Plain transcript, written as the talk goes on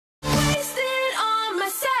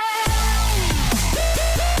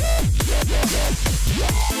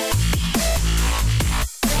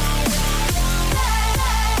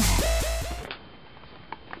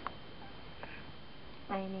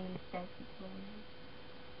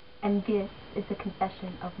And this is a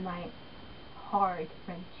confession of my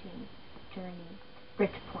heart-wrenching journey to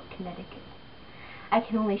Bridgeport, Connecticut. I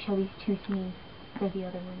can only show these two scenes, for the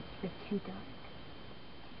other ones were too dark.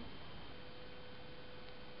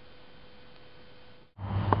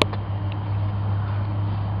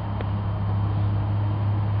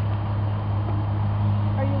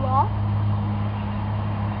 Are you lost?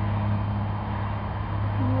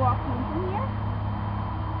 Can you walk home from here?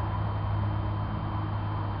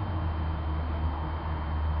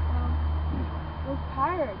 I was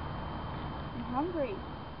tired. I'm hungry.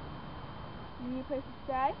 You need a place to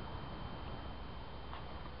stay?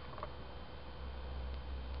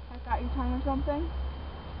 I got your tongue or something?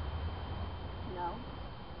 No.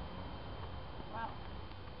 Wow.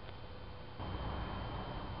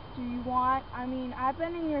 Do you want, I've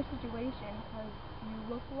been in your situation because you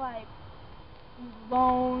look like you're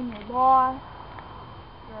alone, you're lost,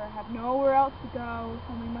 you have nowhere else to go,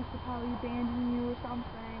 somebody must have probably abandoned you or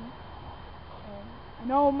something. And I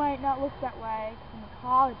know it might not look that way because I'm in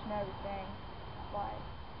college and everything, but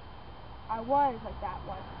I was like that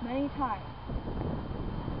once, many times.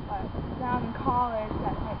 But now I'm in college,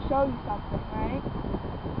 that might show you something, right?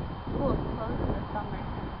 School is closed in the summer.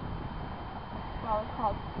 Well, it's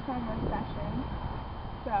called summer session,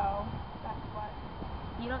 so that's what.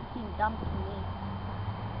 You don't seem dumb to me.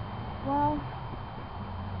 Well,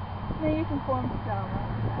 maybe you can form some,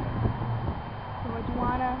 let's say. So would you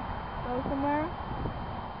want to go somewhere? A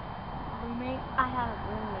roommate? I have a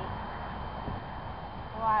roommate.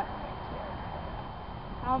 Well, I have a roommate too.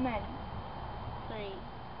 How many? 3.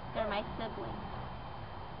 They're my siblings.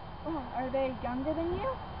 Oh, are they younger than you?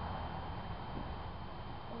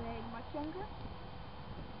 Are they much younger?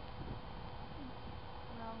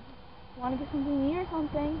 Well, if you want to get something to eat or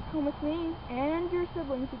something, come with me. And your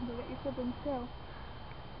siblings, you can go get your siblings too.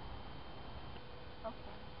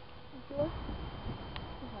 Okay. You sure?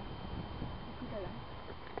 Okay. Let's go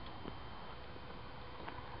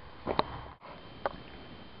then.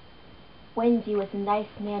 Wendy was a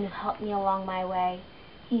nice man who helped me along my way.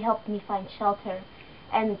 He helped me find shelter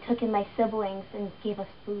and took in my siblings and gave us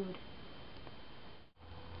food.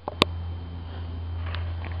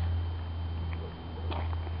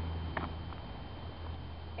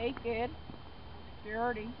 Hey kid,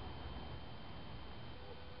 Parody.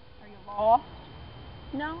 Are you lost?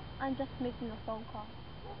 No, I'm just making a phone call.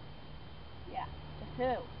 Yeah. To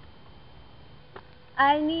who?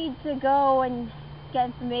 I need to go and get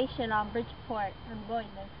information on Bridgeport. I'm going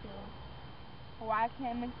there soon. Well, I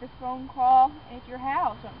can't make this phone call at your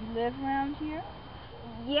house. Don't you live around here?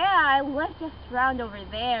 Yeah, I live just around over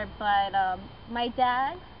there, but my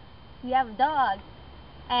dad, he have a dog,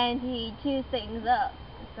 and he chews things up,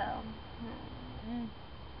 so.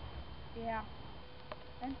 Yeah.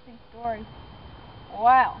 Interesting story.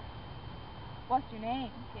 Well, what's your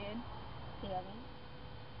name, kid? Sammy.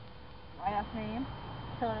 Last name?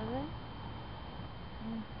 Tillerman.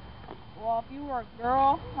 Well, if you were a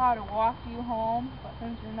girl, I'd have walked you home, but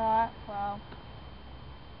since you're not, well,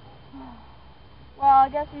 I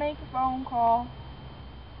guess make a phone call.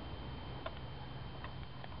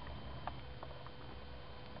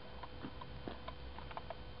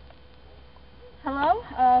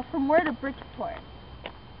 Hello? From where to Bridgeport?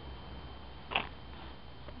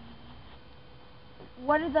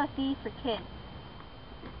 What are the fees for kids?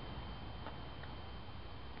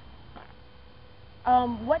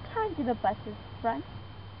 What time do the buses run?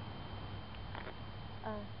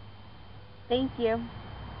 Thank you.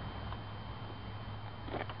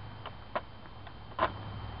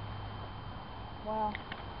 Wow.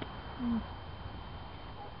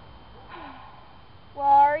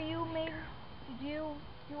 Well, did you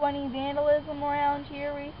do any vandalism around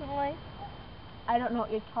here recently? I don't know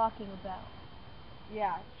what you're talking about.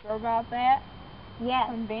 Yeah, sure about that? Yes.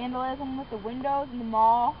 Some vandalism with the windows in the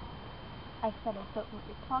mall? I said I don't know what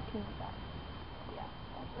you're talking about. Yeah,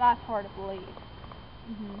 that's hard to believe.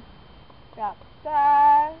 Got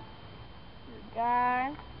outside, your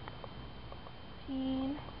guy,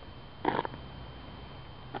 teen.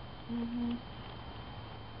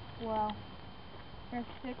 Well, you're gonna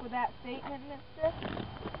stick with that statement, mister?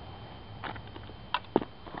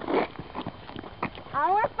 I'm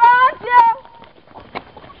gonna find you!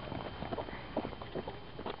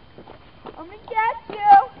 I'm gonna get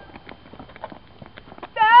you!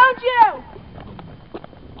 Found you!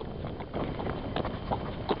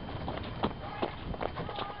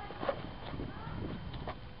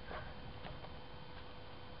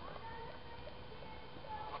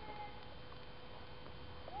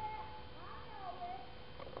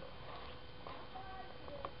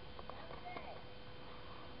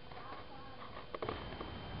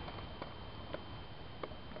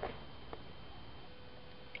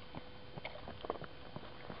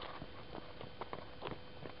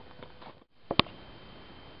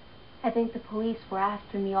 I think the police were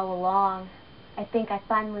after me all along. I think I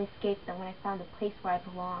finally escaped them when I found a place where I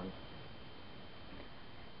belong.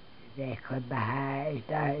 Zeg het bij,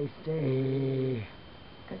 Dicey.